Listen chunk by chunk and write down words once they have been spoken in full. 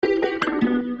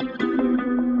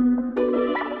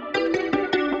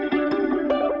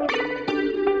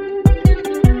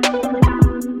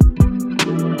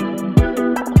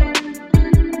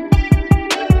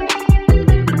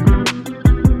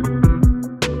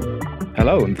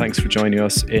Hello, and thanks for joining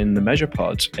us in the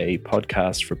MeasurePod, a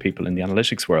podcast for people in the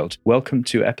analytics world. Welcome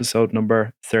to episode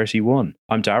number 31.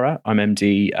 I'm Dara, I'm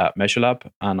MD at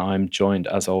MeasureLab, and I'm joined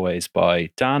as always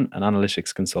by Dan, an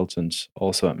analytics consultant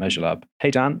also at MeasureLab. Hey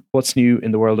Dan, what's new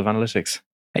in the world of analytics?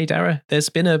 Hey Dara, there's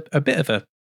been a bit of a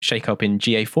shake-up in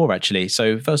GA4 actually.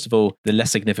 So first of all, the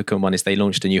less significant one is they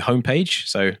launched a new homepage.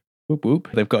 So whoop whoop,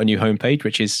 they've got a new homepage,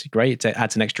 which is great. It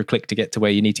adds an extra click to get to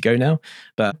where you need to go now,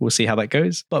 but we'll see how that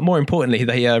goes. But more importantly,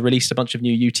 they released a bunch of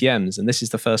new UTMs, and this is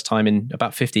the first time in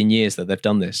about 15 years that they've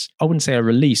done this. I wouldn't say a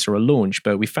release or a launch,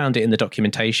 but we found it in the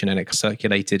documentation and it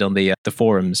circulated on the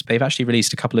forums. They've actually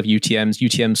released a couple of UTMs,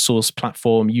 UTM source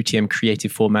platform, UTM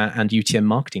creative format, and UTM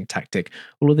marketing tactic.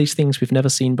 All of these things we've never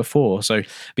seen before. So it'll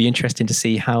be interesting to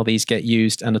see how these get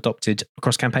used and adopted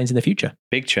across campaigns in the future.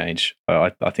 Big change.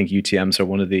 I think UTMs are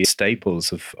one of the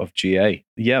staples of GA.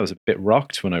 Yeah, I was a bit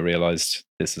rocked when I realized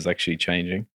this is actually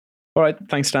changing. All right,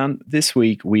 thanks, Dan. This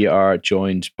week we are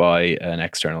joined by an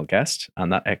external guest,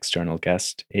 and that external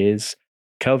guest is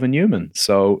Kelvin Newman.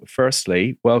 So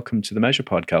firstly, welcome to the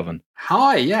MeasurePod, Kelvin.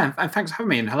 Hi, yeah, and thanks for having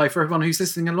me, and hello for everyone who's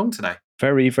listening along today.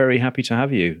 Very, very happy to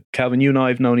have you. Kelvin, you and I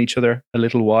have known each other a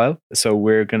little while, so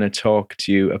we're going to talk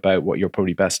to you about what you're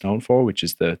probably best known for, which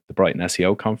is the Brighton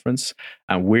SEO conference,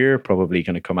 and we're probably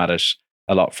going to come at it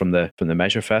a lot from the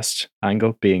MeasureFest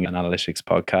angle, being an analytics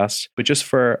podcast. But just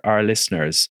for our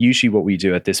listeners, usually what we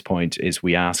do at this point is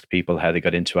we ask people how they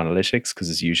got into analytics, because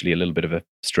it's usually a little bit of a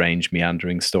strange,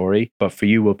 meandering story. But for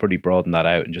you, we'll probably broaden that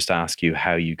out and just ask you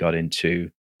how you got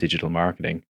into digital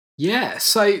marketing. Yeah,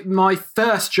 so my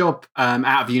first job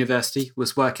out of university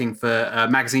was working for a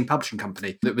magazine publishing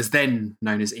company that was then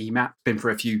known as EMAP. Been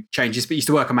through a few changes, but used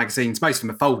to work on magazines. Most of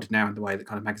them are folded now in the way that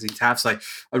kind of magazines have. So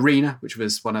Arena, which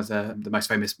was one of the most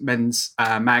famous men's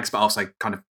mags, but also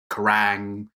kind of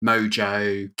Kerrang,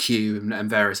 Mojo, Q, and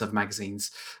various other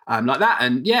magazines like that.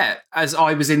 And yeah, as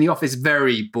I was in the office,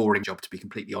 very boring job to be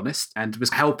completely honest, and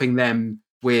was helping them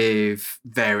with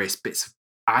various bits of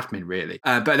admin really.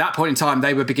 But at that point in time,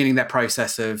 they were beginning their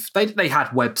process of, they had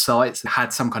websites,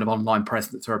 had some kind of online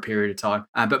presence for a period of time,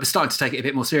 but were starting to take it a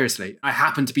bit more seriously. I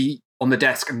happened to be on the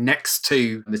desk next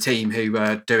to the team who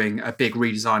were doing a big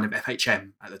redesign of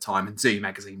FHM at the time and Zoo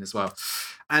magazine as well.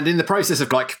 And in the process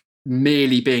of like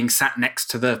merely being sat next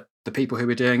to the people who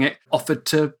were doing it, offered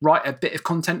to write a bit of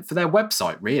content for their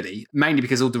website, really, mainly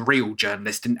because all the real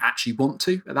journalists didn't actually want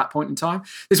to at that point in time.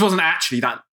 This wasn't actually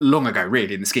that long ago,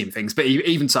 really, in the scheme of things, but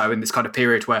even so, in this kind of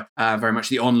period where very much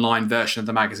the online version of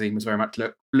the magazine was very much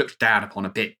looked down upon a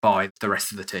bit by the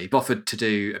rest of the team, offered to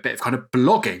do a bit of kind of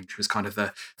blogging, which was kind of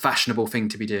the fashionable thing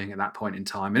to be doing at that point in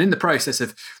time. And in the process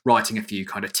of writing a few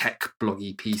kind of tech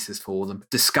bloggy pieces for them,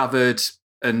 discovered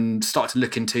and started to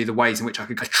look into the ways in which I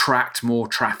could attract more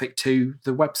traffic to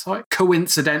the website.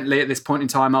 Coincidentally, at this point in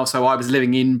time, also, I was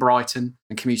living in Brighton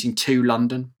and commuting to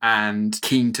London and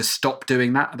keen to stop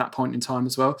doing that at that point in time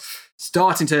as well.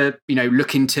 Starting to,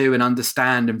 look into and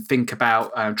understand and think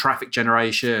about traffic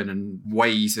generation and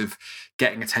ways of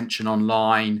getting attention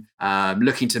online,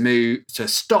 looking to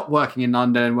stop working in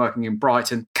London and working in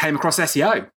Brighton, came across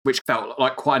SEO, which felt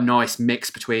like quite a nice mix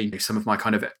between some of my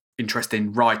kind of interest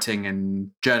in writing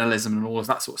and journalism and all of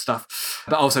that sort of stuff,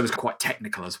 but also was quite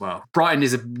technical as well. Brighton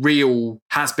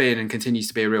has been and continues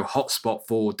to be a real hotspot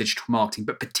for digital marketing,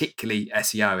 but particularly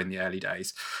SEO in the early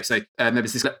days. So there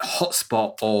was this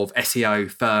hotspot of SEO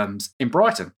firms in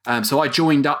Brighton. So I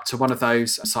joined up to one of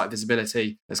those, site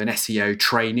visibility, as an SEO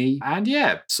trainee, and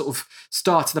sort of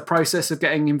started the process of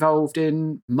getting involved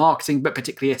in marketing, but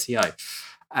particularly SEO.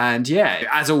 And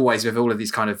as always with all of these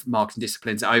kind of marketing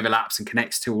disciplines, it overlaps and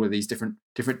connects to all of these different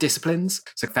disciplines.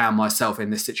 So I found myself in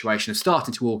this situation of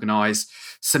starting to organise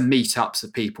some meetups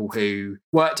of people who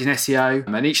worked in SEO.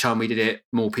 And each time we did it,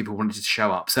 more people wanted to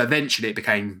show up. So eventually it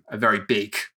became a very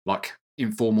big,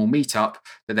 informal meetup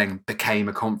that then became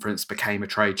a conference, became a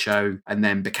trade show, and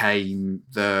then became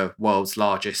the world's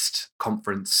largest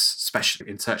conference, especially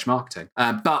in search marketing.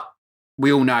 But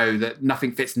we all know that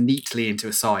nothing fits neatly into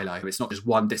a silo. It's not just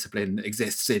one discipline that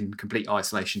exists in complete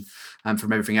isolation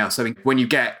from everything else. So when you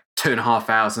get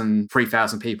 2,500,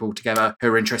 3,000 people together who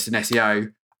are interested in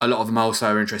SEO, a lot of them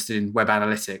also are interested in web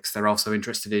analytics. They're also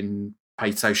interested in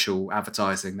paid social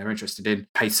advertising. They're interested in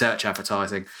paid search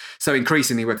advertising. So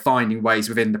increasingly, we're finding ways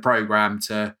within the program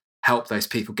to help those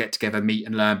people get together, meet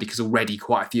and learn, because already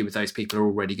quite a few of those people are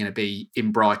already going to be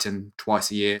in Brighton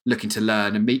twice a year looking to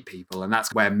learn and meet people. And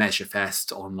that's where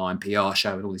MeasureFest, online PR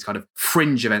show, and all these kind of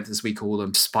fringe events, as we call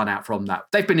them, spun out from that.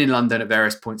 They've been in London at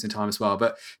various points in time as well,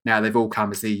 but now they've all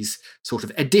come as these sort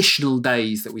of additional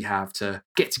days that we have to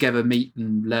get together, meet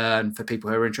and learn for people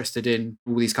who are interested in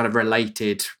all these kind of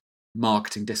related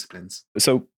marketing disciplines.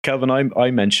 So, Kelvin,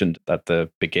 I mentioned at the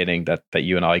beginning that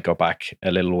you and I go back a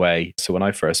little way. So when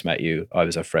I first met you, I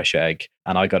was a fresh egg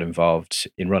and I got involved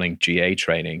in running GA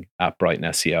training at Brighton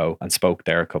SEO and spoke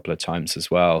there a couple of times as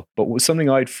well. But was something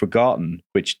I'd forgotten,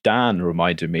 which Dan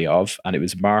reminded me of, and it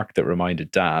was Mark that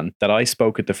reminded Dan, that I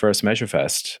spoke at the first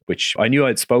MeasureFest, which I knew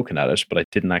I'd spoken at it, but I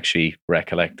didn't actually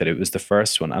recollect that it was the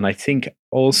first one. And I think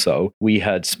also we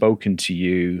had spoken to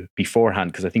you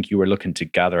beforehand because I think you were looking to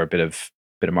gather a bit of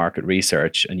market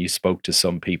research and you spoke to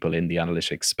some people in the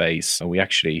analytics space. And we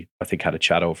actually, I think, had a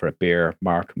chat over a beer,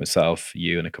 Mark, myself,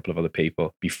 you, and a couple of other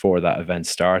people before that event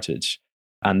started.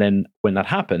 And then when that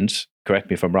happened,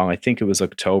 correct me if I'm wrong, I think it was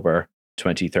October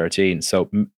 2013. So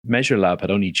MeasureLab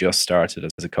had only just started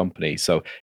as a company. So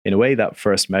in a way, that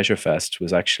first MeasureFest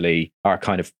was actually our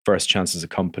kind of first chance as a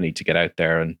company to get out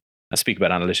there and speak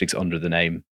about analytics under the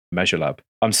name MeasureLab.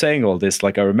 I'm saying all this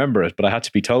like I remember it, but I had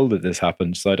to be told that this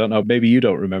happened. So I don't know. Maybe you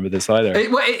don't remember this either.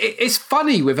 It's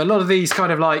funny with a lot of these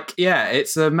kind of like,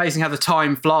 it's amazing how the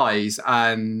time flies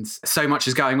and so much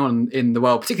is going on in the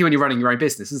world, particularly when you're running your own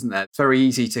business, isn't it? It's very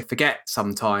easy to forget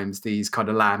sometimes these kind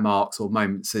of landmarks or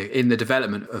moments in the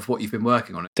development of what you've been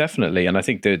working on. Definitely. And I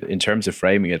think that in terms of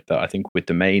framing it, that I think with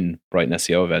the main Brighton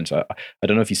SEO event, I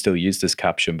don't know if you still use this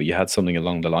caption, but you had something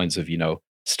along the lines of,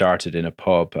 started in a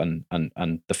pub and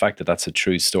the fact that that's a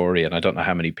true story. And I don't know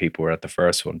how many people were at the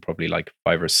first one, probably like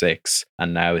 5 or 6.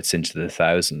 And now it's into the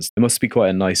thousands. It must be quite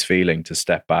a nice feeling to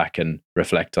step back and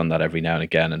reflect on that every now and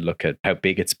again and look at how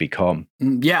big it's become.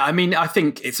 Yeah, I mean, I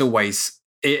think it's always,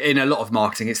 in a lot of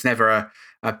marketing, it's never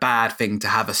a bad thing to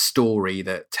have a story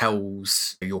that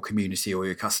tells your community or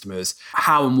your customers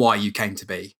how and why you came to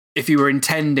be. If you were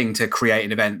intending to create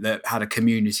an event that had a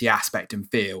community aspect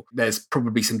and feel, there's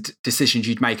probably some decisions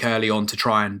you'd make early on to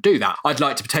try and do that. I'd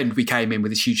like to pretend we came in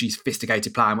with this hugely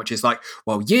sophisticated plan, which is like,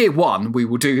 well, year one, we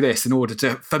will do this in order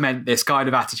to foment this kind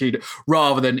of attitude,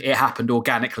 rather than it happened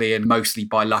organically and mostly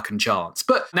by luck and chance.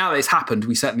 But now that it's happened,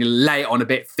 we certainly lay it on a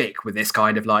bit thick with this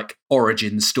kind of like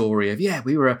origin story of,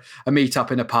 we were a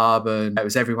meet-up in a pub and it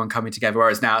was everyone coming together.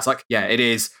 Whereas now it's like, it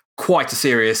is quite a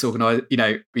serious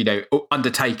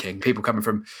undertaking. People coming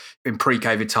from in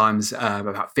pre-COVID times,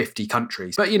 about 50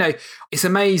 countries. But it's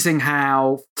amazing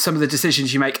how some of the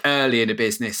decisions you make early in a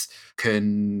business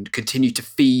can continue to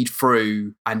feed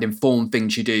through and inform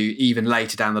things you do even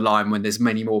later down the line when there's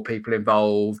many more people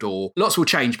involved, or lots will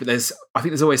change. But I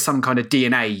think there's always some kind of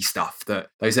DNA stuff that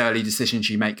those early decisions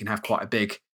you make can have quite a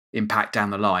big impact down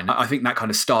the line. I think that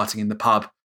kind of starting in the pub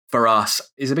for us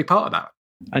is a big part of that.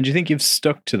 And do you think you've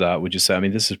stuck to that? Would you say? I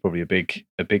mean, this is probably a big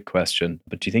question,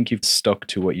 but do you think you've stuck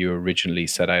to what you originally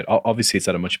set out? Obviously, it's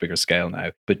at a much bigger scale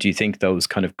now, but do you think those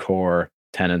kind of core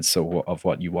tenets of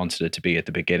what you wanted it to be at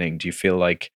the beginning, do you feel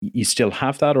like you still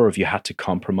have that, or have you had to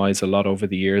compromise a lot over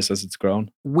the years as it's grown?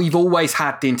 We've always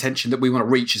had the intention that we want to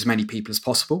reach as many people as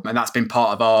possible, and that's been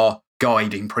part of our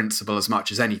guiding principle as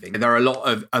much as anything. There are a lot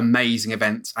of amazing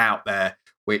events out there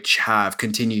which have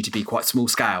continued to be quite small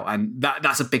scale. And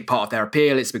that's a big part of their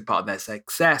appeal. It's a big part of their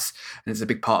success. And it's a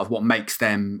big part of what makes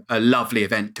them a lovely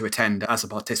event to attend as a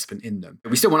participant in them.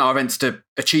 We still want our events to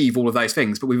achieve all of those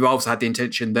things, but we've also had the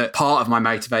intention that part of my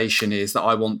motivation is that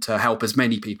I want to help as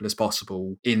many people as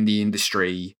possible in the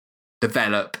industry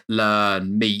develop,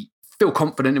 learn, meet, feel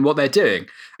confident in what they're doing.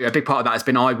 A big part of that has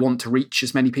been I want to reach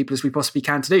as many people as we possibly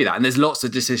can to do that. And there's lots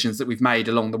of decisions that we've made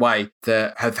along the way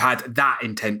that have had that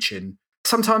intention.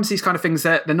 Sometimes these kind of things,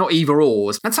 they're not either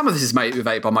ors. And some of this is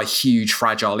motivated by my huge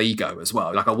fragile ego as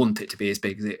well. Like I want it to be as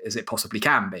big as it possibly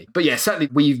can be. But certainly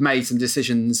we've made some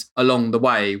decisions along the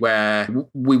way where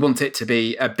we want it to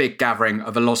be a big gathering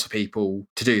of a lot of people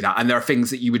to do that. And there are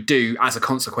things that you would do as a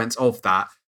consequence of that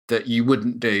you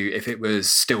wouldn't do if it was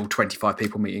still 25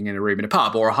 people meeting in a room in a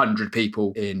pub, or 100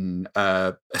 people in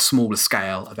a smaller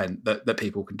scale event that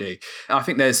people can do. I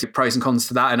think there's pros and cons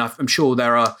to that. And I'm sure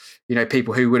there are,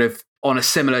 people who would have on a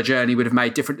similar journey would have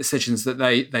made different decisions that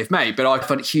they've made. But I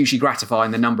find it hugely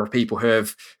gratifying the number of people who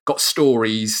have got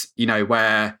stories,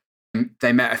 where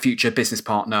they met a future business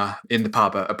partner in the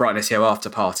pub at a Brighton SEO after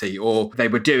party, or they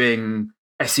were doing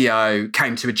SEO,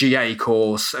 came to a GA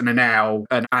course and are now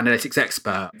an analytics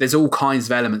expert. There's all kinds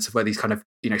of elements of where these kind of,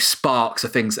 sparks are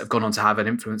things that have gone on to have an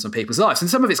influence on people's lives. And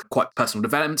some of it's quite personal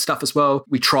development stuff as well.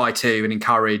 We try to and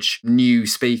encourage new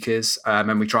speakers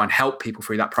and we try and help people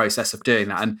through that process of doing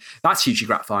that. And that's hugely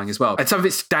gratifying as well. And some of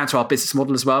it's down to our business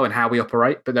model as well and how we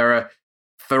operate. But there are,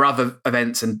 for other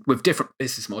events and with different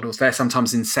business models, they're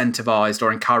sometimes incentivized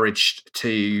or encouraged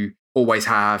to always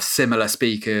have similar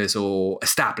speakers or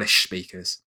established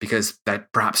speakers because they're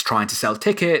perhaps trying to sell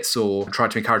tickets or trying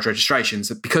to encourage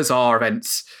registrations. Because our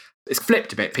events It's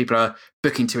flipped a bit. People are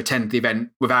booking to attend the event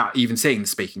without even seeing the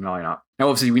speaking lineup. Now,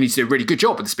 obviously, we need to do a really good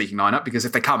job with the speaking lineup, because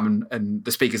if they come and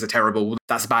the speakers are terrible,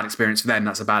 that's a bad experience for them.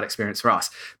 That's a bad experience for us.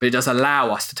 But it does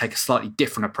allow us to take a slightly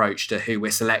different approach to who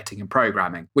we're selecting and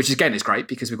programming, which again is great,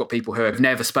 because we've got people who have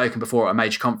never spoken before at a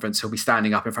major conference who'll be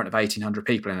standing up in front of 1,800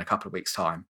 people in a couple of weeks'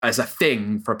 time as a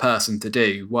thing for a person to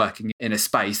do, working in a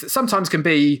space that sometimes can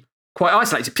be quite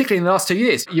isolated, particularly in the last 2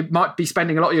 years. You might be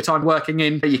spending a lot of your time working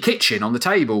in your kitchen on the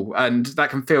table, and that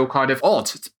can feel kind of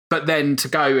odd. But then to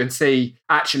go and see,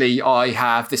 actually, I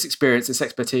have this experience, this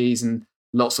expertise, and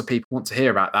lots of people want to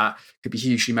hear about that, could be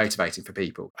hugely motivating for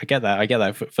people. I get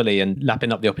that fully. And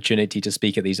lapping up the opportunity to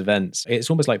speak at these events, it's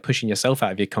almost like pushing yourself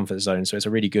out of your comfort zone. So it's a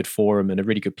really good forum and a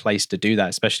really good place to do that,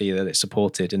 especially that it's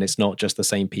supported and it's not just the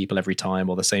same people every time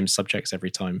or the same subjects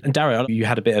every time. And Daryl, you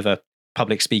had a bit of a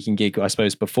public speaking gig, I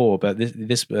suppose, before, but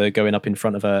this going up in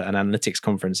front of an analytics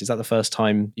conference, is that the first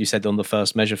time you said on the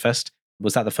first MeasureFest?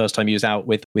 Was that the first time you was out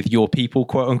with your people,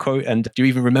 quote unquote? And do you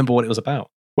even remember what it was about?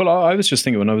 Well, I was just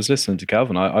thinking when I was listening to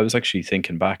Kelvin, I was actually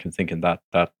thinking back and thinking that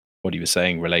what he was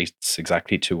saying relates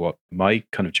exactly to what my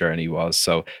kind of journey was.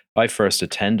 So I first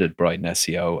attended Brighton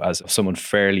SEO as someone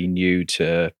fairly new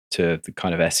to the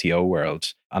kind of SEO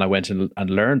world. And I went and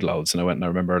learned loads. And I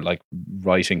remember like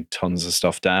writing tons of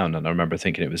stuff down. And I remember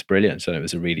thinking it was brilliant and it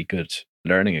was a really good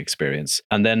learning experience.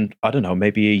 And then, I don't know,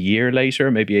 maybe a year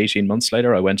later, maybe 18 months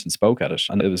later, I went and spoke at it.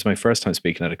 And it was my first time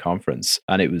speaking at a conference.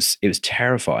 And it was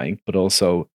terrifying, but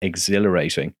also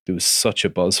exhilarating. There was such a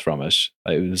buzz from it.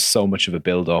 It was so much of a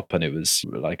build up, and it was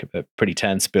like a pretty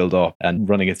tense build up and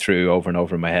running it through over and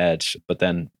over in my head. But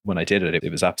then when I did it,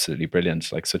 it was absolutely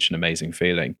brilliant, like such an amazing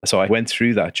feeling. So I went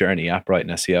through that journey at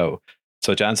Brighton SEO.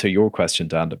 So to answer your question,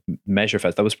 Dan, the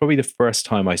MeasureFest, that was probably the first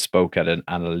time I spoke at an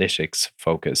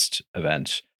analytics-focused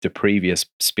event. The previous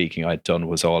speaking I'd done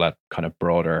was all at kind of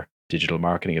broader digital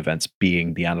marketing events,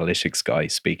 being the analytics guy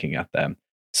speaking at them.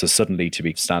 So suddenly to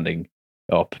be standing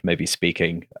up, maybe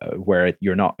speaking where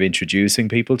you're not introducing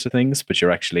people to things, but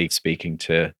you're actually speaking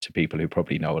to people who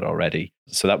probably know it already.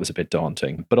 So that was a bit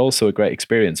daunting, but also a great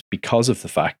experience because of the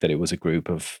fact that it was a group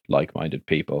of like-minded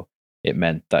people. It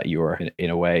meant that you were in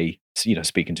a way,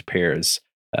 speaking to peers,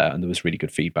 and there was really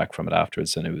good feedback from it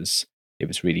afterwards, and it was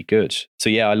really good. So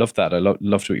yeah, I loved that. I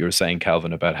loved what you were saying,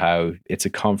 Kelvin, about how it's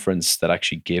a conference that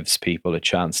actually gives people a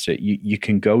chance to. You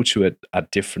can go to it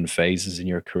at different phases in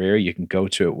your career. You can go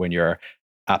to it when you're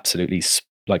absolutely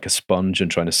like a sponge and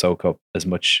trying to soak up as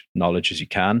much knowledge as you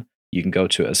can. You can go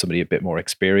to it as somebody a bit more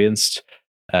experienced.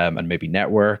 And maybe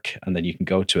network, and then you can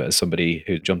go to it as somebody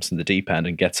who jumps in the deep end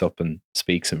and gets up and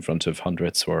speaks in front of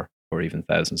hundreds or even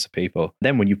thousands of people.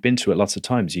 Then when you've been to it lots of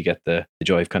times, you get the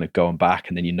joy of kind of going back,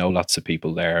 and then you know lots of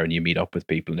people there and you meet up with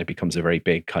people, and it becomes a very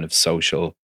big kind of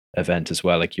social event as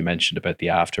well. Like you mentioned about the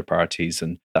after parties,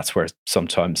 and that's where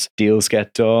sometimes deals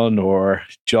get done or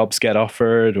jobs get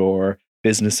offered or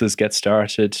businesses get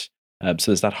started. So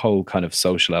there's that whole kind of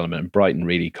social element, and Brighton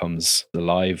really comes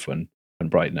alive when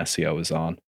Brighton SEO is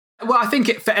on. Well, I think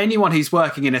for anyone who's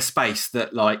working in a space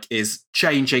that like is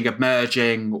changing,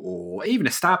 emerging, or even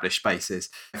established spaces,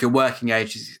 if you're working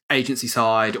agency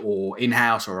side or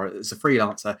in-house or as a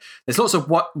freelancer, there's lots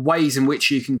of ways in which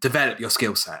you can develop your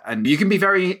skill set, and you can be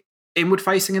very inward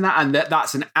facing in that, and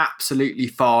that's an absolutely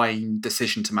fine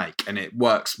decision to make, and it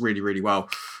works really, really well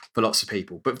for lots of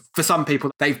people. But for some people,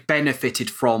 they've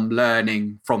benefited from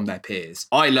learning from their peers.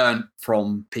 I learned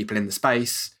from people in the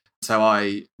space, so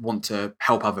I want to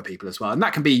help other people as well. And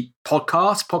that can be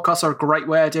podcasts. Podcasts are a great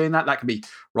way of doing that. That can be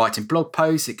writing blog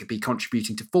posts. It could be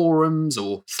contributing to forums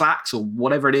or Slacks or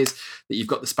whatever it is that you've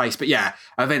got the space. But yeah,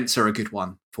 events are a good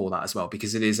one for that as well,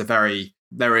 because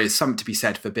there is something to be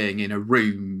said for being in a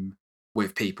room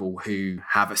with people who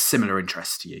have a similar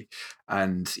interest to you.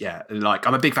 And yeah, like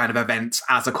I'm a big fan of events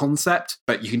as a concept,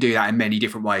 but you can do that in many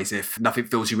different ways if nothing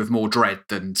fills you with more dread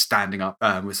than standing up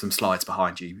with some slides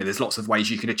behind you. There's lots of ways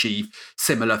you can achieve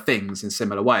similar things in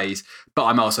similar ways, but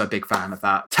I'm also a big fan of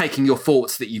that. Taking your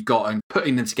thoughts that you've got and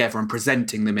putting them together and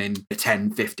presenting them in a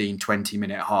 10, 15, 20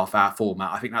 minute, half hour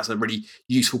format. I think that's a really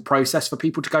useful process for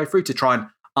people to go through to try and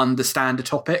understand a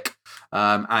topic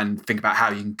and think about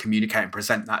how you can communicate and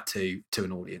present that to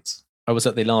an audience. I was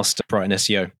at the last Brighton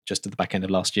SEO just at the back end of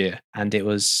last year, and it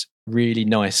was really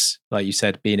nice, like you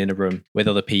said, being in a room with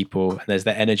other people. And there's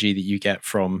that energy that you get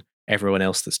from everyone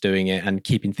else that's doing it and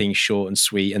keeping things short and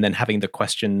sweet, and then having the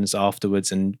questions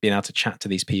afterwards and being able to chat to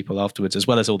these people afterwards, as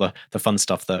well as all the fun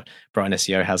stuff that Brighton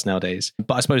SEO has nowadays.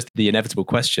 But I suppose the inevitable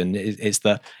question is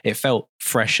that it felt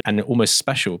fresh and almost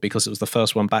special because it was the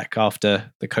first one back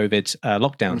after the COVID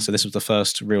lockdown. So this was the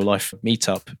first real life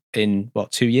meetup in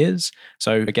 2 years?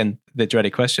 So again, the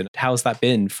dreaded question, how's that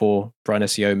been for Brighton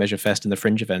SEO, MeasureFest and the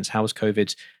Fringe events? How has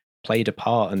COVID played a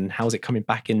part and how is it coming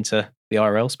back into the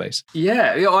IRL space?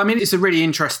 Yeah, I mean, it's a really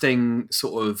interesting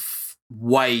sort of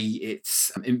way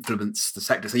it's influenced the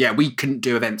sector. So yeah, we couldn't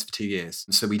do events for 2 years.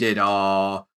 So we did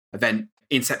our event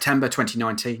in September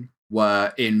 2019.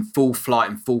 We're in full flight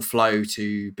and full flow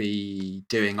to be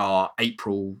doing our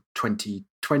April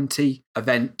 2020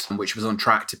 event, which was on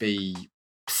track to be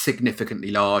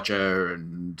significantly larger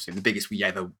and the biggest we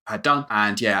ever had done.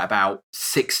 And yeah, about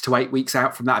 6 to 8 weeks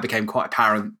out from that, it became quite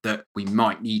apparent that we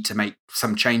might need to make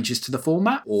some changes to the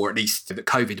format, or at least that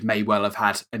COVID may well have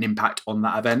had an impact on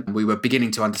that event. And we were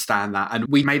beginning to understand that. And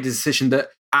we made a decision that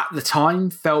at the time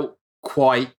felt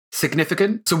quite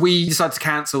significant. So we decided to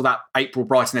cancel that April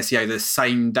Brighton SEO the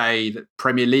same day that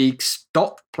Premier League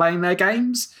stopped playing their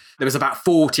games. There was about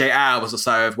 48 hours or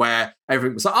so of where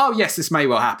everything was like, oh yes, this may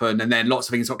well happen. And then lots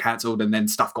of things got cancelled and then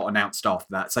stuff got announced after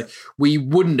that. So we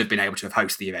wouldn't have been able to have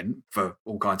hosted the event for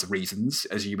all kinds of reasons,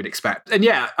 as you would expect. And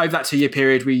yeah, over that 2 year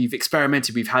period, we've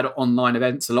experimented. We've had online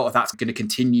events. A lot of that's going to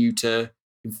continue to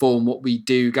inform what we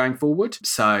do going forward.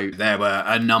 So there were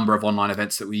a number of online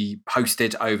events that we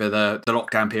hosted over the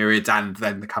lockdown periods and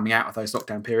then the coming out of those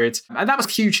lockdown periods. And that was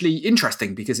hugely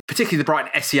interesting because particularly the Brighton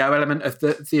SEO element of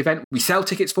the event, we sell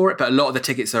tickets for it, but a lot of the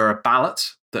tickets are a ballot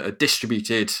that are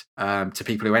distributed to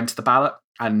people who enter the ballot.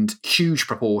 And huge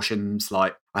proportions,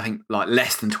 like I think like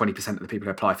less than 20% of the people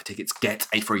who apply for tickets get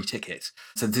a free ticket.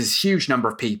 So there's a huge number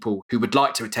of people who would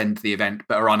like to attend the event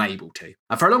but are unable to.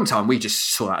 And for a long time, we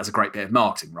just saw that as a great bit of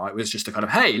marketing, right? It was just a kind of,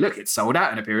 hey, look, it's sold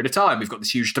out in a period of time. We've got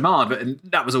this huge demand, and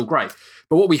that was all great.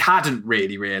 But what we hadn't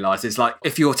really realised is like,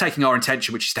 if you're taking our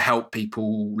intention, which is to help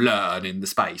people learn in the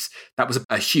space, that was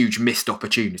a huge missed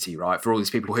opportunity, right? For all these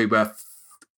people who were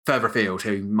further afield,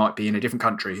 who might be in a different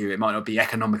country, who it might not be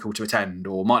economical to attend,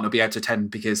 or might not be able to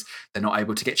attend because they're not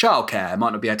able to get childcare,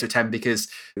 might not be able to attend because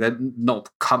they're not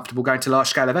comfortable going to large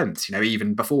scale events,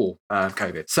 even before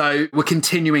COVID. So we're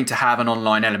continuing to have an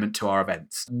online element to our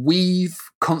events. We've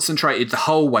concentrated the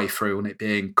whole way through on it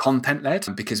being content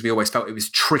led because we always felt it was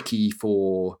tricky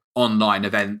for online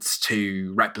events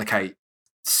to replicate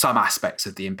some aspects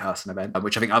of the in-person event,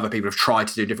 which I think other people have tried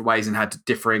to do in different ways and had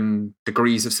differing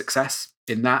degrees of success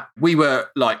in that. We were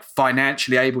like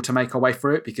financially able to make our way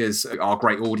through it because our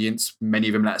great audience, many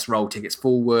of them let us roll tickets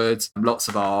forwards. Lots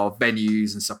of our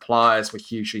venues and suppliers were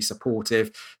hugely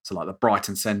supportive. So like the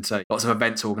Brighton Centre, lots of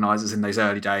events organisers in those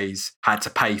early days had to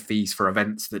pay fees for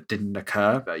events that didn't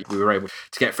occur. But we were able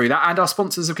to get through that. And our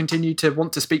sponsors have continued to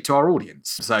want to speak to our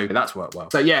audience. So that's worked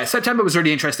well. So yeah, September was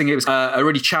really interesting. It was a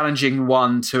really challenging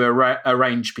one to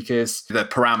arrange because the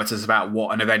parameters about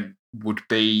what an event would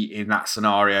be in that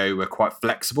scenario were quite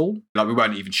flexible. Like we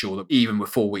weren't even sure that even with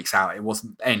 4 weeks out, it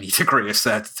wasn't any degree of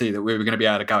certainty that we were going to be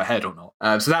able to go ahead or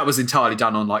not. So that was entirely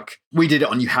done on we did it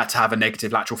on you had to have a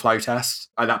negative lateral flow test.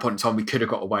 At that point in time, we could have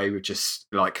got away with just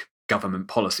government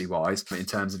policy wise in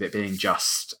terms of it being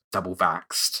just double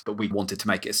vaxxed, but we wanted to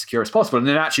make it as secure as possible. And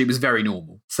then actually it was very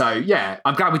normal. So yeah,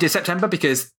 I'm glad we did September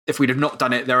because if we'd have not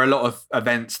done it, there are a lot of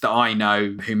events that I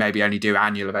know who maybe only do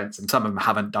annual events and some of them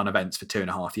haven't done events for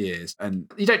 2.5 years. And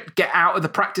you don't get out of the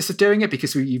practice of doing it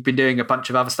because you've been doing a bunch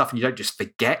of other stuff and you don't just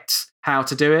forget how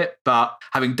to do it. But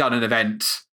having done an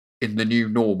event in the new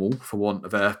normal, for want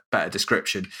of a better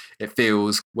description, it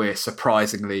feels we're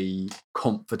surprisingly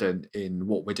confident in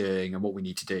what we're doing and what we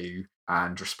need to do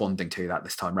and responding to that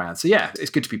this time around. So yeah, it's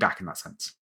good to be back in that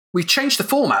sense. We've changed the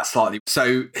format slightly.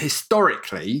 So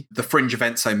historically, the fringe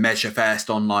events, so MeasureFest,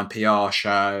 online PR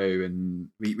show, and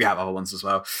we have other ones as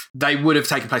well, they would have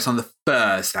taken place on the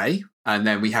Thursday, and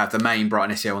then we have the main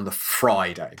Brighton SEO on the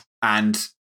Friday. And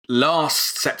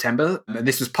last September, and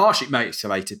this was partially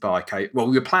motivated by COVID. Well,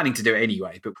 we were planning to do it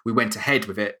anyway, but we went ahead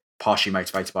with it partially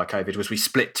motivated by COVID, was we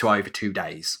split to over 2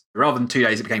 days. Rather than 2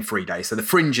 days, it became 3 days. So the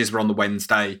fringes were on the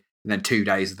Wednesday and then 2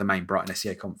 days of the main Brighton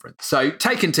SEO conference. So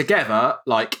taken together,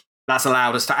 that's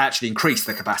allowed us to actually increase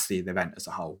the capacity of the event as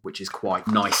a whole, which is quite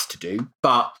nice to do.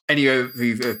 But anyone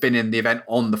who've been in the event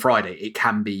on the Friday, it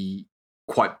can be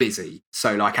quite busy.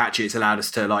 So actually it's allowed us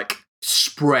to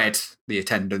spread the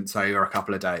attendance over a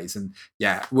couple of days. And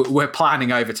yeah, we're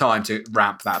planning over time to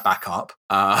ramp that back up.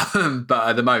 But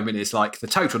at the moment, it's the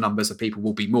total numbers of people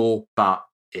will be more, but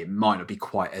it might not be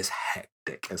quite as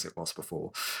as it was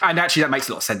before. And actually that makes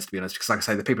a lot of sense, to be honest, because like I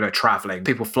say, the people who are traveling,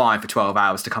 people flying for 12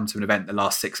 hours to come to an event that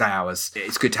lasts 6 hours,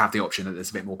 it's good to have the option that there's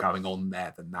a bit more going on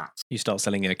there than that. You start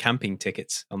selling camping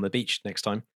tickets on the beach next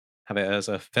time. Have it as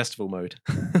a festival mode.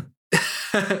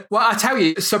 Well, I tell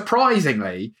you,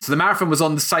 surprisingly, so the marathon was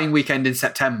on the same weekend in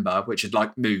September, which had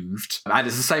like moved, and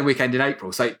it's the same weekend in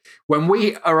April. So when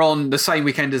we are on the same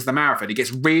weekend as the marathon, it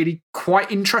gets really quite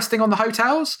interesting on the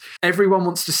hotels. Everyone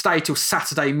wants to stay till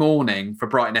Saturday morning for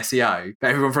Brighton SEO.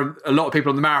 But a lot of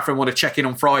people on the marathon want to check in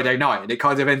on Friday night, and it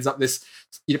kind of ends up this,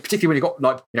 particularly when you've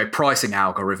got like, pricing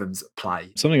algorithms at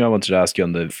play. Something I wanted to ask you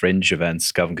on the fringe events,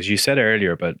 Kelvin, because you said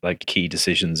earlier about like key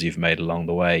decisions you've made along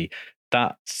the way.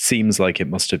 That seems like it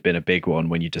must have been a big one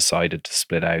when you decided to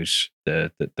split out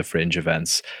the fringe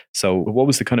events. So what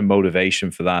was the kind of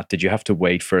motivation for that? Did you have to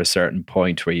wait for a certain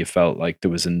point where you felt like there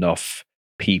was enough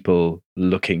people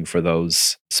looking for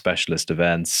those specialist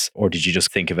events, or did you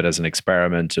just think of it as an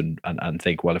experiment and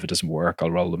think, well, if it doesn't work, I'll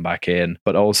roll them back in?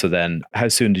 But also then, how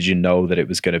soon did you know that it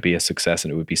was going to be a success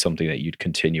and it would be something that you'd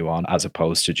continue on, as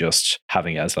opposed to just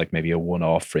having it as like maybe a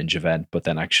one-off fringe event, but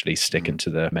then actually sticking to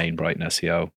the main Brighton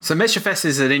SEO? So MeasureFest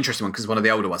is an interesting one because it's one of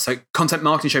the older ones. So Content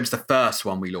Marketing Show was the first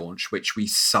one we launched, which we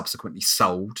subsequently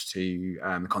sold to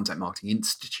the Content Marketing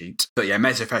Institute. But yeah,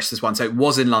 MeasureFest is one. So it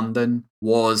was in London,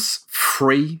 was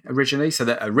free originally. So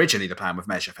that originally the plan with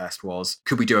MeasureFest was,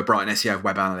 could we do a Brighton SEO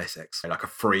web analytics, like a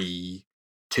free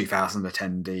 2,000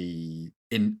 attendee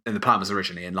and the plan was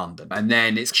originally in London. And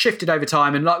then it's shifted over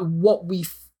time. And like what we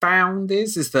found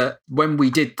is that when we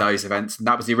did those events, and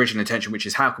that was the original intention, which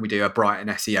is how can we do a Brighton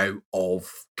SEO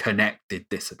of connected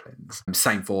disciplines?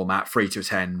 Same format, free to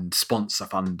attend, sponsor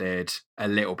funded, a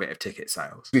little bit of ticket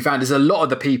sales. We found there's a lot of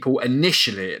the people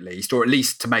initially, at least, or at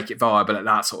least to make it viable at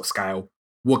that sort of scale,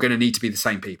 we're going to need to be the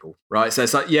same people, right? So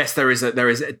it's like, yes, there is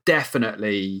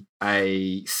definitely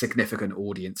a significant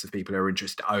audience of people who are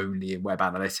interested only in web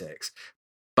analytics.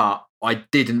 But I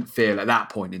didn't feel at that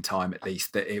point in time, at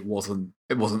least, that it wasn't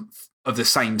of the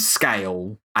same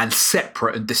scale and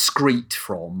separate and discrete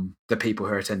from the people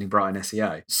who are attending Brighton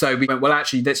SEO. So we went, well,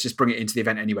 actually, let's just bring it into the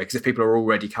event anyway, because if people are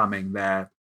already coming, they're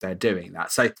doing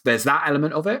that. So there's that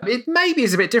element of it. It maybe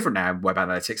is a bit different now in web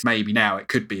analytics. Maybe now it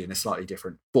could be in a slightly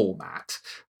different format.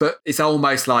 But it's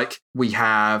almost like we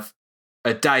have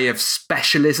a day of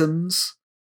specialisms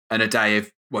and a day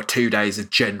of, 2 days of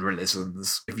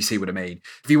generalisms, if you see what I mean.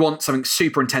 If you want something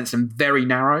super intense and very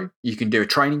narrow, you can do a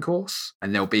training course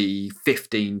and there'll be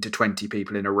 15 to 20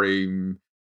 people in a room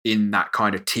in that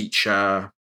kind of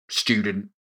teacher-student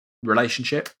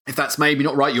relationship. If that's maybe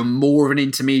not right, you're more of an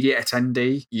intermediate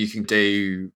attendee, you can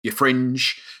do your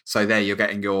fringe. So there you're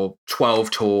getting your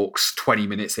 12 talks, 20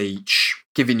 minutes each,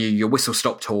 giving you your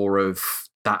whistle-stop tour of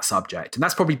that subject. And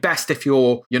that's probably best if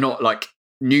you're not like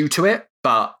new to it,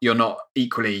 but you're not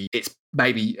equally, it's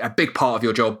maybe a big part of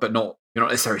your job, but you're not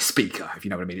necessarily a speaker, if you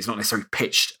know what I mean. It's not necessarily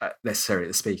pitched necessarily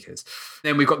at the speakers.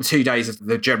 Then we've got the 2 days of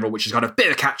the general, which is kind of a bit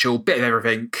of catch-all, bit of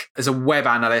everything. As a web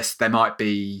analyst, there might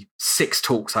be 6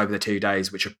 talks over the 2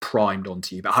 days, which are primed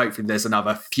onto you. But hopefully there's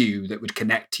another few that would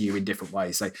connect to you in different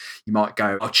ways. So you might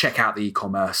go, I'll check out the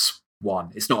e-commerce one.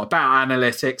 It's not about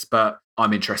analytics, but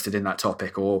I'm interested in that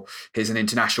topic. Or here's an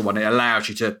international one. It allows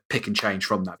you to pick and change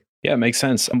from that. Yeah, it makes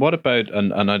sense. And what about,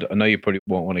 and I know you probably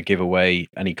won't want to give away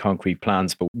any concrete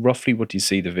plans, but roughly what do you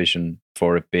see the vision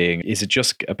for it being? Is it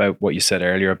just about what you said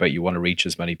earlier about you want to reach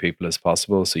as many people as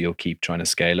possible, so you'll keep trying to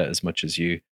scale it as much as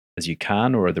you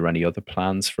can, or are there any other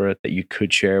plans for it that you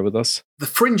could share with us? The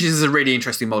fringes is a really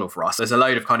interesting model for us. There's a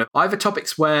load of kind of either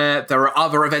topics where there are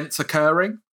other events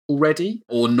occurring already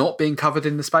or not being covered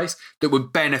in the space that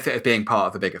would benefit of being part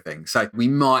of a bigger thing. So we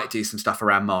might do some stuff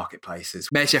around marketplaces.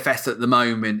 MeasureFest at the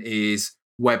moment is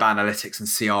web analytics and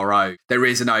CRO. There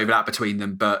is an overlap between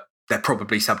them, but they're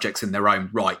probably subjects in their own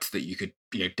right that you could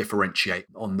differentiate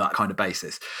on that kind of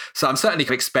basis. So I'm certainly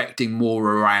expecting more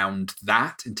around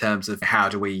that in terms of how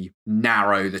do we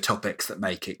narrow the topics that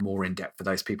make it more in-depth for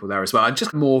those people there as well. And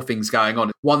just more things going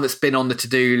on. One that's been on the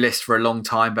to-do list for a long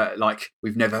time, but like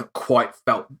we've never quite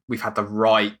felt we've had the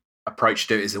right approach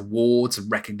to it is awards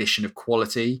and recognition of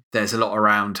quality. There's a lot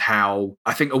around how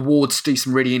I think awards do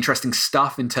some really interesting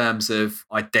stuff in terms of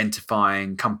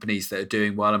identifying companies that are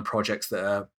doing well and projects that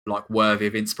are like worthy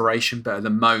of inspiration, but at the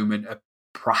moment are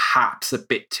perhaps a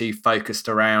bit too focused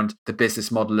around the business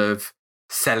model of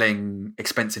selling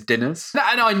expensive dinners.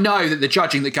 And I know that the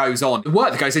judging that goes on, the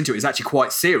work that goes into it is actually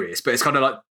quite serious, but it's kind of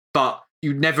like, but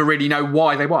you never really know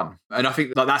why they won. And I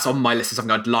think that's on my list of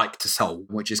something I'd like to solve,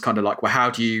 which is kind of like, well,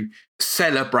 how do you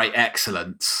celebrate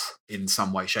excellence in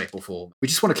some way, shape or form. We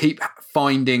just want to keep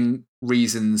finding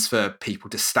reasons for people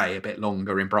to stay a bit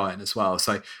longer in Brighton as well.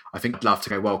 So I think I'd love to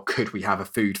go, well, could we have a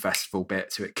food festival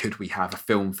bit to it? Could we have a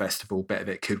film festival bit of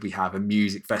it? Could we have a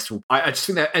music festival? I just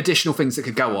think there are additional things that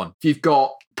could go on. If you've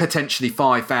got potentially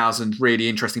 5,000 really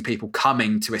interesting people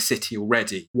coming to a city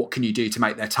already, what can you do to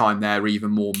make their time there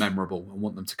even more memorable and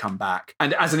want them to come back?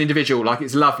 And as an individual, like,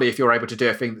 it's lovely if you're able to do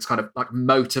a thing that's kind of like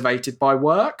motivated by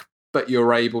work, but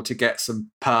you're able to get some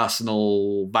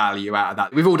personal value out of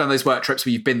that. We've all done those work trips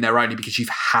where you've been there only because you've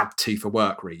had to for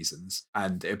work reasons.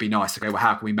 And it'd be nice to go, well,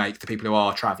 how can we make the people who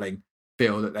are traveling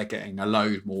feel that they're getting a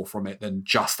load more from it than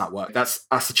just that work? That's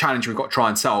the challenge we've got to try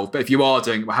and solve. But if you are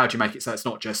doing it, well, how do you make it so it's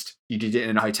not just you did it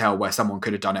in a hotel where someone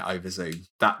could have done it over Zoom?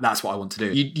 That's what I want to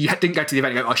do. You didn't go to the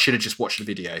event and go, I should have just watched the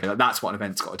video. That's what an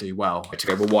event's got to do well. To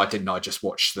go, well, why didn't I just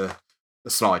watch the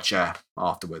slide share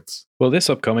afterwards? Well, this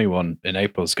upcoming one in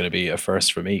April is going to be a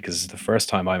first for me because it's the first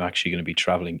time I'm actually going to be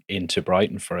traveling into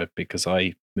Brighton for it, because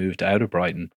I moved out of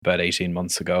Brighton about 18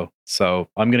 months ago. So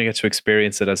I'm going to get to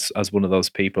experience it as one of those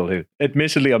people who,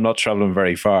 admittedly, I'm not traveling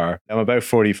very far. I'm about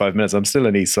 45 minutes. I'm still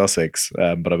in East Sussex,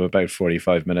 but I'm about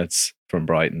 45 minutes from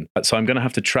Brighton. So I'm going to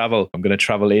have to travel. I'm going to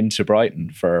travel into Brighton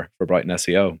for Brighton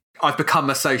SEO. I've become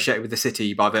associated with the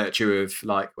city by virtue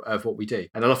of what we do.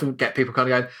 And I'll often get people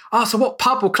kind of going, oh, so what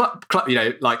pub or club,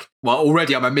 like, well,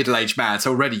 already I'm a middle-aged man,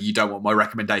 so already you don't want my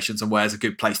recommendations on where's a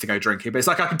good place to go drinking. But it's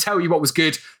like, I can tell you what was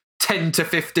good 10 to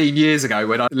 15 years ago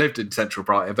when I lived in central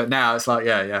Brighton. But now it's like,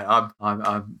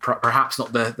 I'm perhaps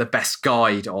not the best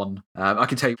guide on, I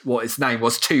can tell you what its name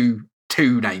was two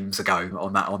names ago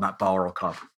on that bar or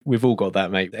club. We've all got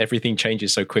that, mate. Everything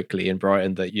changes so quickly in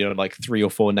Brighton that, like 3 or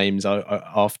 4 names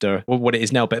after what it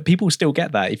is now. But people still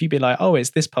get that. If you'd be like, oh, it's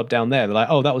this pub down there, they're like,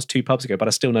 oh, that was 2 pubs ago, but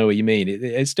I still know what you mean.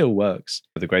 It still works.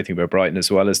 The great thing about Brighton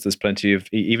as well is there's plenty of,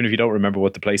 even if you don't remember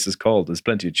what the place is called, there's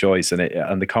plenty of choice,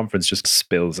 and the conference just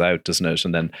spills out, doesn't it?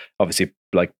 And then obviously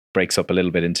like breaks up a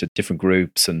little bit into different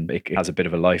groups, and it has a bit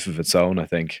of a life of its own, I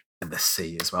think. And the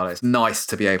sea as well. It's nice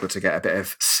to be able to get a bit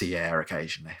of sea air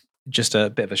occasionally. Just a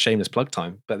bit of a shameless plug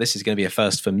time, but this is going to be a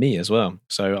first for me as well.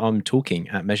 So I'm talking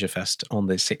at MeasureFest on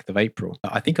the 6th of April.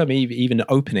 I think I'm even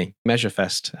opening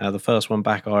MeasureFest, the first one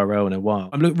back IRL in a while.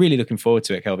 I'm really looking forward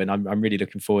to it, Kelvin. I'm really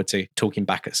looking forward to talking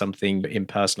back at something in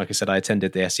person. Like I said, I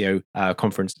attended the SEO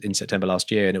conference in September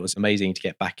last year, and it was amazing to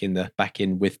get back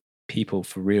in with people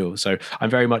for real. So I'm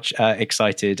very much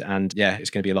excited, and yeah, it's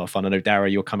going to be a lot of fun. I know Dara,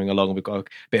 you're coming along, and we've got a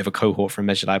bit of a cohort from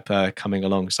MeasureLab coming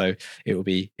along, so it'll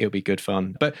be good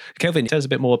fun. But Kelvin, tell us a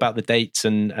bit more about the dates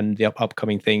and the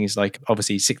upcoming things. Like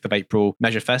obviously 6th of April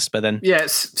MeasureFest, but then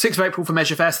it's 6th of April for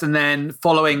MeasureFest, and then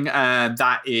following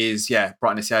that is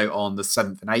Brighton SEO on the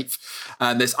 7th and 8th.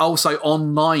 And there's also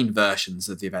online versions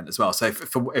of the event as well. So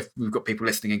if we've got people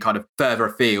listening in kind of further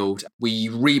afield, we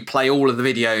replay all of the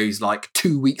videos like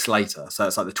 2 weeks later. So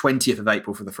it's like the 20th of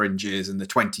April for the fringes, and the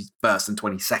 21st and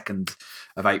 22nd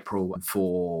of April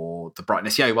for the Brighton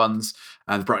SEO ones.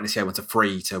 And the Brighton SEO ones are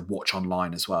free to watch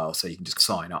online as well. So you can just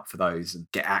sign up for those and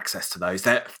get access to those.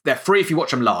 They're free if you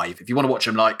watch them live. If you want to watch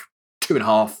them like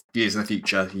 2.5 years in the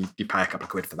future, you pay a couple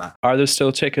of quid for that. Are there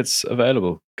still tickets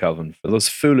available, Kelvin, for those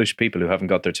foolish people who haven't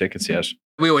got their tickets yet?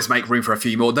 We always make room for a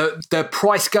few more. The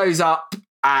price goes up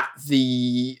at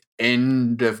the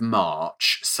end of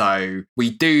March. So we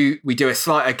do a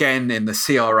slight, again, in the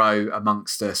CRO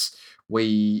amongst us,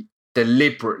 we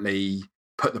deliberately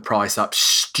put the price up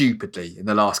stupidly in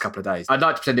the last couple of days. I'd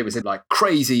like to pretend it was in like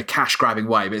crazy cash grabbing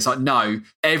way, but it's like, no,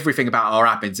 everything about our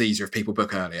admin's easier if people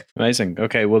book earlier. Amazing.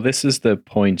 Okay, well, this is the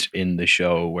point in the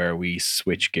show where we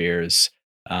switch gears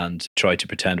and try to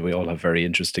pretend we all have very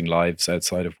interesting lives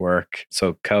outside of work.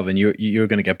 So, Kelvin, you're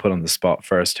going to get put on the spot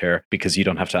first here, because you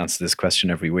don't have to answer this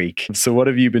question every week. So what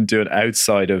have you been doing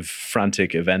outside of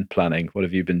frantic event planning? What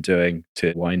have you been doing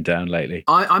to wind down lately?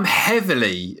 I'm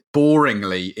heavily,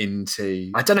 boringly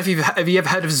into, I don't know if have you ever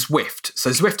heard of Zwift? So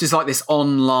Zwift is like this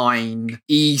online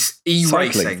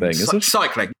e-racing thing, is it?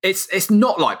 Cycling. It's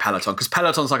not like Peloton, because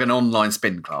Peloton's like an online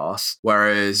spin class,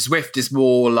 whereas Zwift is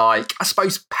more like, I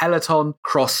suppose, Peloton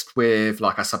crossed with,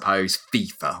 like, I suppose,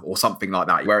 FIFA or something like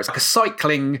that, where it's like a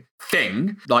cycling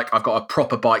thing. Like, I've got a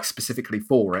proper bike specifically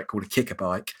for it called a kicker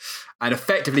bike, and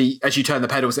effectively, as you turn the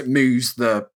pedals, it moves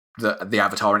the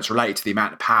avatar, and it's related to the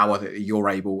amount of power that you're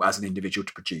able as an individual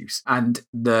to produce. And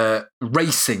the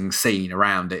racing scene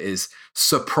around it is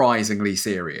surprisingly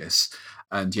serious.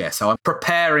 And so I'm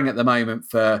preparing at the moment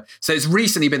so it's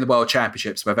recently been the World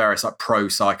Championships where various like pro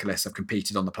cyclists have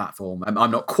competed on the platform.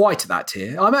 I'm not quite at that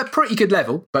tier. I'm at a pretty good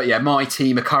level, but my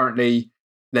team are currently,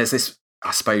 there's this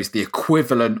I suppose, the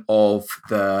equivalent of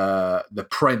the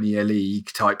Premier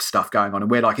League type stuff going on.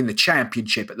 And we're like in the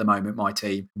Championship at the moment, my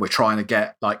team. We're trying to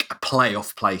get like a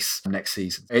playoff place next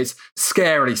season. It's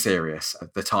scarily serious,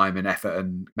 the time and effort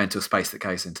and mental space that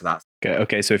goes into that.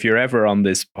 Okay, so if you're ever on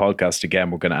this podcast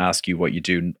again, we're going to ask you what you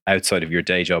do outside of your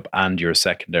day job and your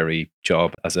secondary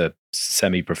job as a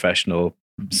semi-professional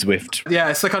Zwift. Yeah,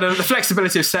 it's the kind of the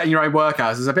flexibility of setting your own work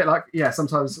hours is a bit like,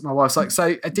 sometimes my wife's like,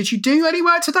 so did you do any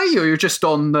work today, or you're just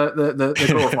on the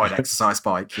glorified exercise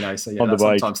bike? So on the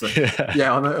bike. Sometimes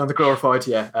on the glorified,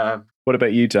 What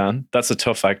about you, Dan? That's a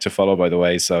tough act to follow, by the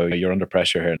way, so you're under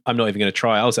pressure here. I'm not even going to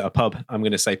try. I was at a pub. I'm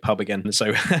going to say pub again.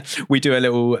 So we do a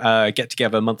little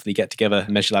monthly get-together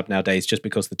Measure Lab nowadays, just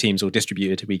because the team's all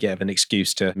distributed. We get an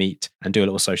excuse to meet and do a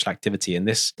little social activity. And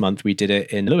this month we did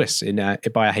it in Lewis,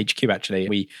 by our HQ, actually.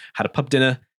 We had a pub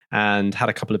dinner and had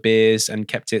a couple of beers and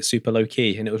kept it super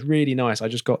low-key. And it was really nice. I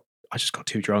just got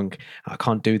too drunk. I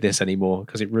can't do this anymore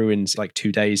because it ruins like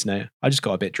 2 days now. I just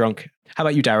got a bit drunk. How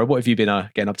about you, Dara? What have you been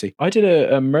getting up to? I did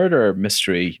a murder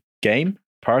mystery game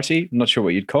party. I'm not sure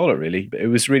what you'd call it, really. But it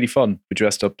was really fun. We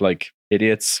dressed up like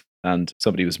idiots and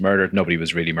somebody was murdered. Nobody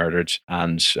was really murdered.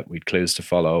 And we'd clues to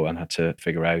follow and had to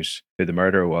figure out who the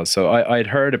murderer was. So I'd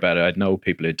heard about it. I'd know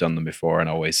people who'd done them before and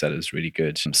always said it was really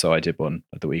good. So I did one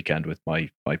at the weekend with my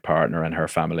partner and her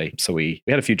family. So we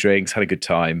had a few drinks, had a good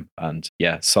time, and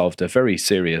solved a very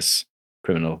serious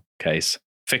criminal case,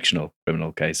 fictional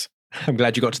criminal case. I'm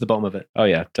glad you got to the bottom of it. Oh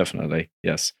yeah, definitely.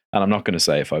 Yes. And I'm not going to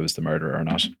say if I was the murderer or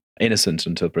not. Innocent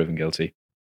until proven guilty.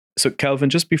 So Kelvin,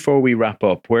 just before we wrap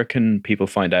up, where can people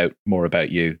find out more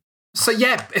about you? So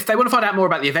if they want to find out more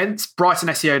about the events,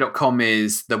 brightonSEO.com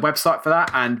is the website for that.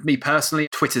 And me personally,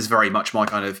 Twitter's very much my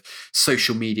kind of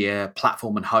social media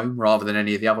platform and home rather than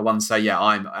any of the other ones. So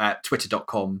I'm at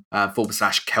twitter.com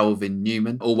 /Kelvin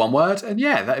Newman, all one word. And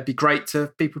that'd be great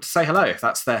to people to say hello if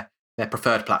that's their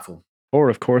preferred platform. Or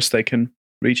of course they can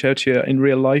reach out to you in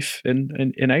real life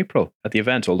in April at the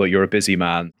event, although you're a busy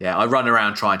man. Yeah, I run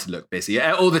around trying to look busy.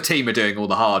 All the team are doing all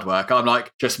the hard work. I'm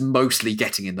like just mostly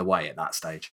getting in the way at that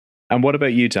stage. And what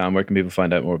about you, Dan? Where can people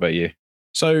find out more about you?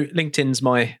 So LinkedIn's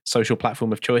my social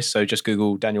platform of choice. So just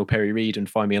Google Daniel Perry Reid and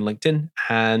find me on LinkedIn,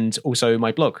 and also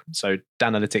my blog. So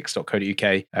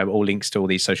danalytics.co.uk. All links to all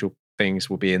these social things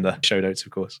will be in the show notes,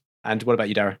 of course. And what about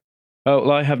you, Dara?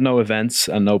 Well, I have no events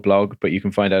and no blog, but you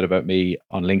can find out about me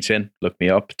on LinkedIn. Look me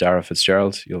up, Dara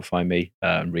Fitzgerald. You'll find me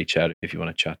and reach out if you want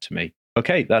to chat to me.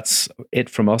 Okay, that's it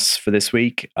from us for this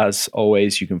week. As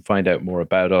always, you can find out more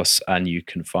about us and you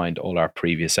can find all our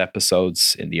previous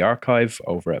episodes in the archive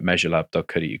over at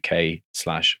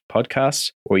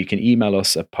measurelab.co.uk/podcast, or you can email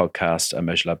us at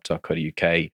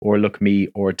podcast@measurelab.co.uk, or look me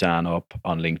or Dan up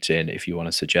on LinkedIn if you want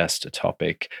to suggest a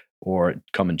topic, or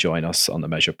come and join us on the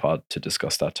Measure Pod to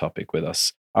discuss that topic with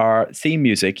us. Our theme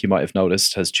music, you might have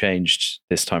noticed, has changed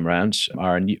this time around.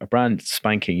 Our brand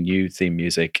spanking new theme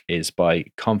music is by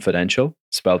Confidential,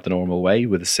 spelled the normal way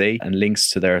with a C, and links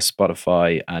to their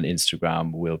Spotify and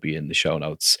Instagram will be in the show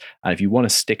notes. And if you want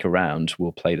to stick around,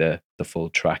 we'll play the full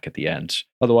track at the end.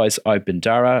 Otherwise, I've been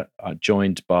Dara,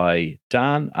 joined by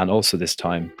Dan, and also this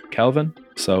time Kelvin.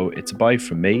 So it's a bye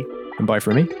from me. And bye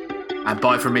from me. And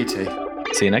bye from me too.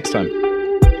 See you next time.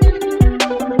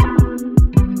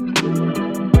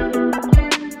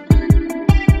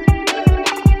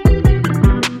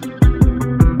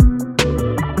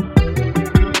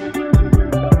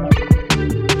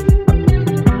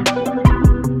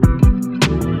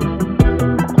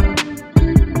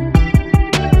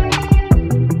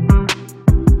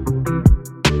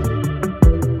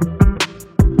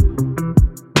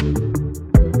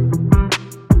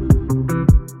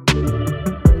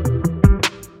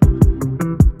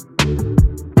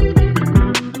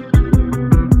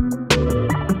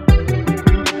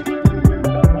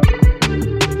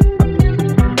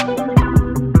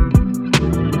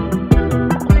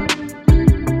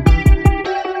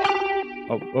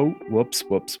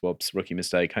 Whoops. Rookie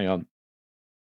mistake. Hang on.